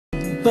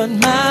but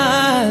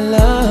my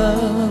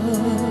love.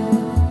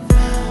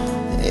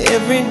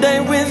 Every day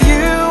with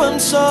you I'm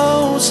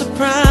so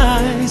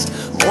surprised.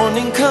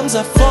 Morning comes,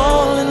 I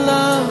fall in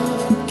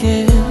love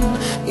again.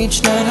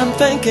 Each night I'm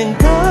thanking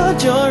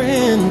God you're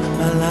in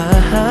my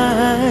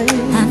life.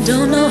 I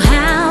don't know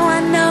how I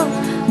know,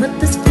 but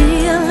this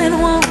feeling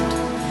won't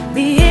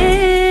be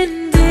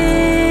ending.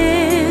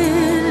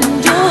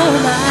 You're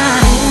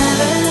my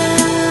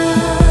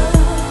Everlove,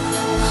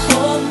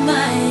 hold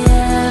my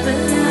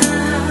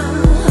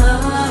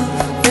Everlove,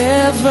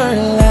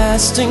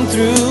 everlasting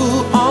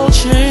through all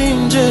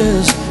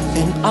changes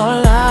in our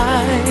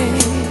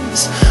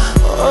lives.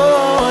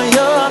 Oh,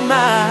 you're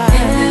my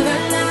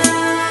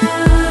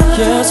Everlove,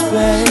 yes,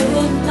 babe.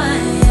 hold my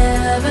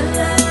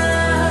Everlove,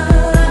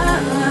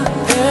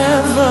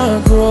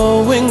 Ever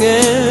growing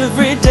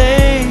every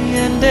day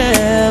and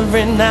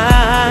every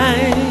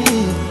night.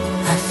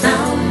 I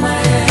found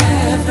my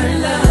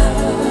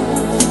Everlove.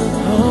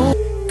 Oh,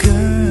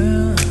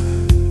 girl,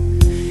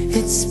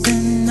 it's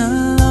been a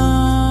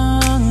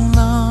long,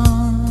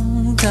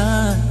 long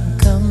time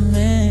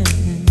coming.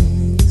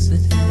 Yes,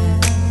 it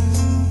has.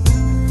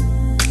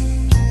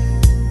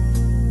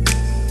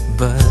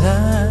 But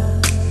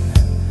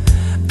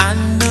I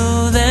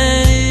know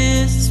that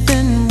it's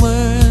been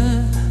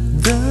worth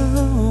the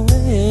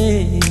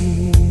wait.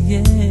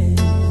 Yeah.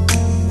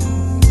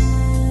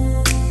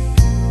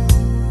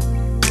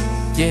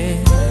 Yeah.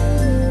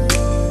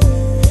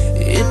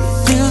 It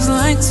feels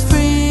like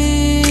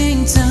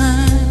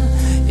springtime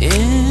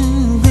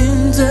in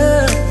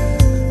winter.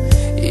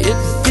 It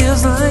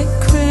feels like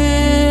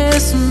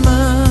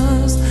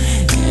Christmas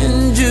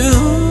in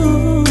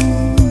June.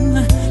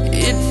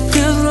 It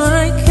feels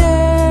like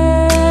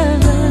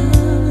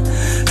heaven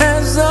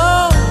has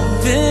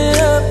opened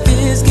up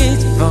its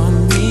gates for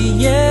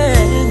me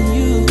and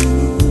you.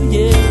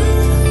 Yeah.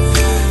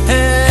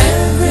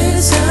 Every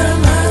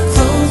time I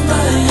close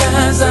my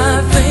eyes, I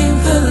thank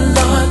the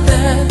Lord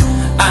that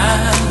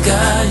I've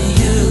got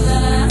you.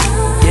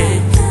 Yeah.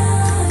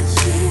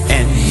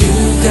 And you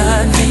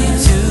got me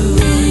too.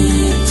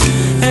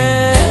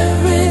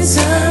 Every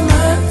time I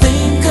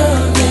think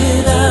of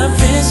it, I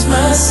pinch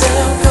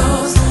myself,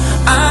 'cause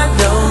I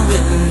don't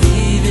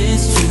believe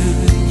it's true.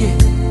 Yeah.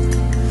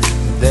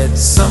 That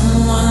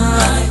someone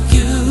like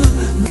you.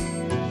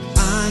 I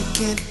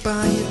can't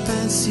buy you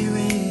fancy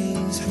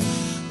rings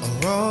or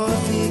all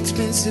of the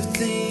expensive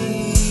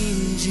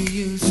things you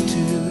used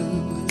to,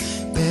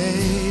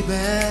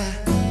 baby.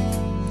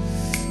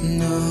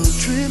 No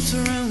trips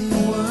around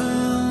the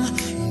world,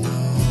 no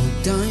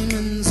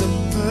diamonds or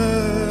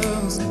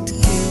pearls to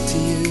give to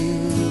you,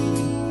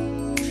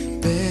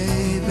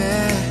 baby.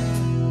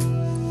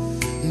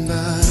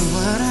 But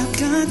what I've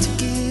got to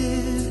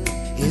give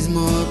is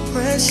more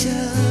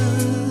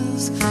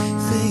precious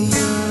than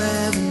you'll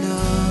ever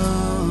know.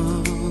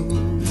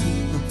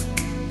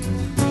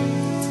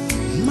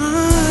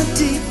 My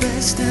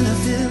deepest inner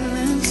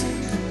feelings,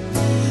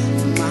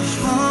 my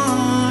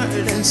heart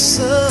and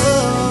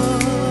soul.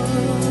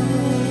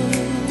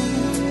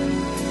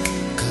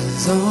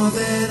 'Cause all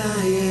that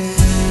I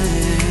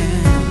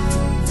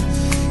am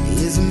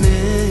is a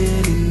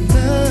man in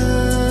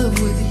love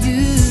with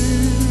you.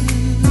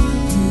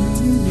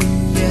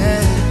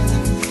 Yeah.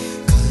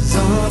 'Cause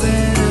all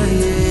that I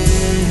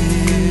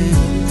am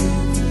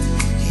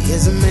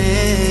is a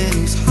man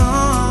whose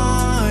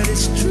heart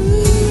is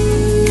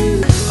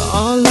true.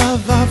 All of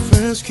our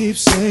friends keep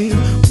saying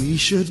we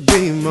should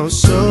be more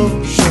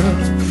social,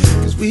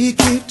 'cause we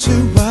keep to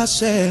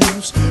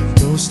ourselves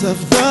most of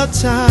the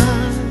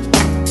time.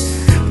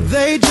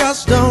 They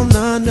just don't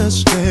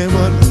understand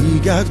what we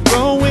got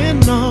going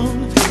on,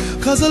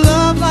 'cause a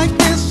love like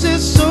this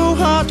is so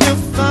hard to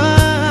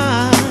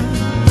find.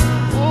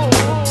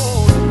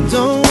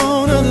 Don't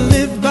wanna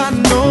live by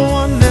no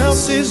one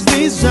else's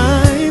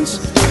designs,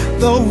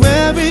 though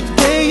every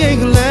day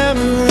ain't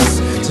glamorous.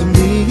 To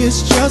me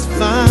it's just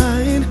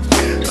fine.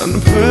 I'm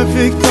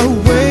perfect the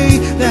way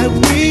that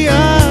we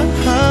are.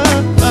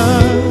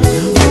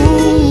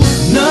 Ooh,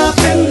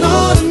 nothing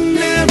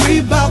ordinary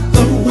about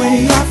the way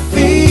I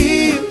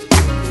feel.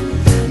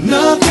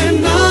 Nothing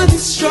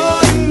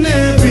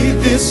extraordinary,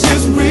 this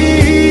is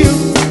real.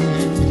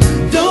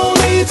 Don't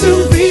need to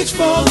reach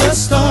for the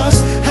stars.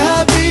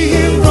 Happy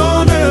here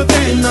on earth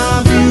in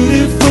our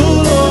beautiful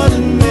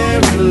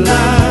ordinary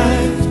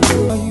life.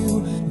 For you,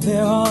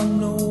 there are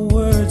no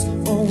words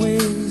or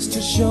ways to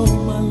show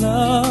my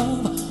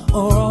love,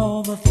 or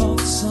all the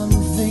thoughts I'm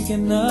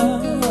thinking of.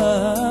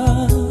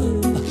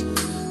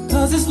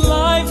 'Cause this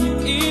life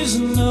is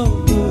no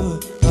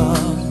good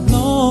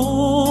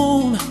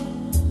alone.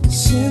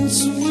 Since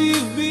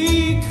we've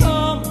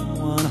become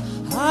one,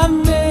 I've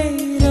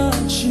made a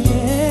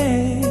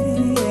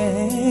change,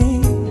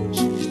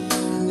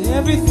 and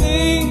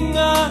everything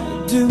I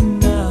do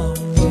now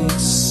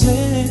makes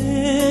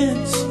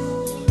sense.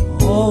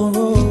 All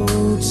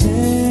roads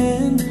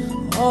end,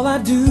 all I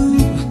do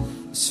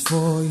is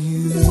for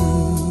you.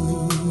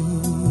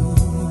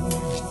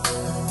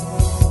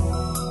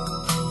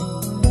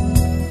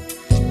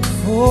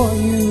 For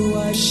you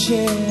I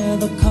share share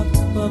the cup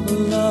of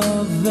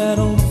love that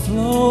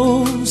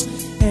overflows,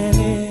 and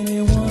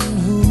anyone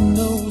who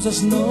knows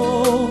us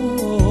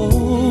knows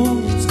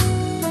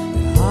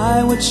that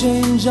I would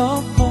change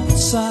all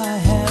thoughts I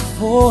had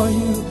for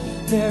you.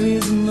 There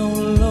is no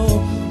low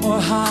or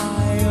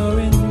high or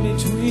in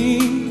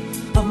between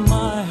of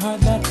my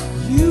heart that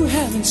you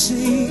haven't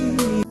seen.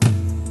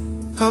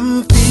 I'm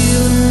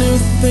feeling new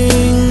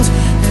things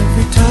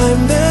every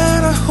time that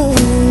I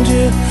hold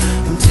you.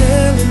 I'm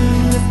telling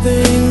you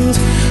things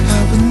I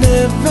would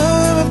never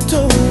have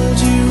told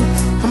you.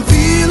 I'm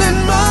feeling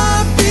my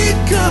feet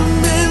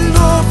coming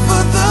off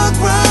of the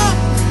ground.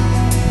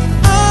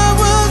 I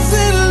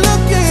wasn't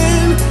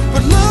looking,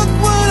 but look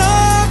what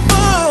I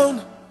found.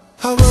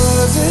 I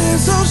wasn't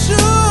so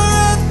sure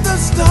at the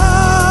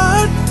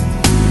start.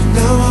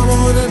 Now I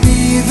wanna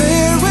be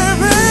there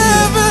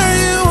wherever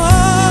you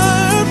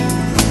are.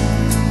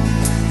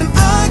 And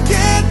I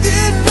can't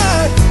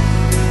deny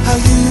how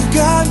you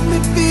got me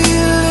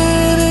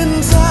feeling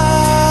inside.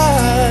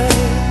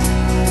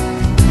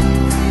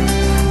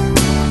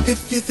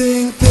 If you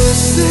think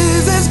this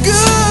is as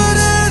good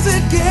as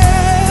it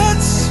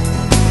gets,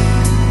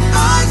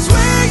 I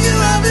swear you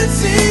haven't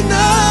seen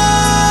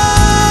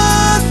nothing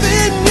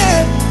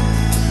yet.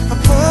 I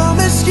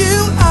promise you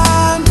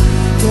I'm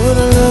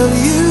gonna love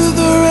you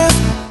the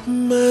rest of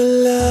my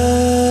life.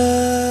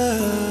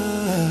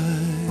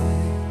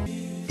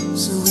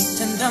 Sweet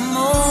tender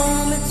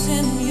moments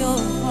in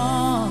your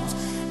arms,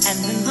 and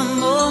in the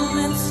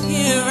moments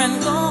here and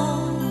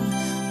gone,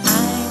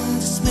 I'm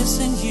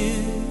dismissing you.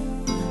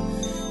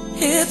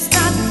 It's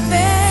not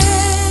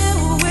fair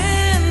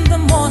when the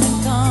morning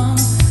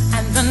comes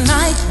and the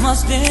night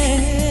must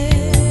end.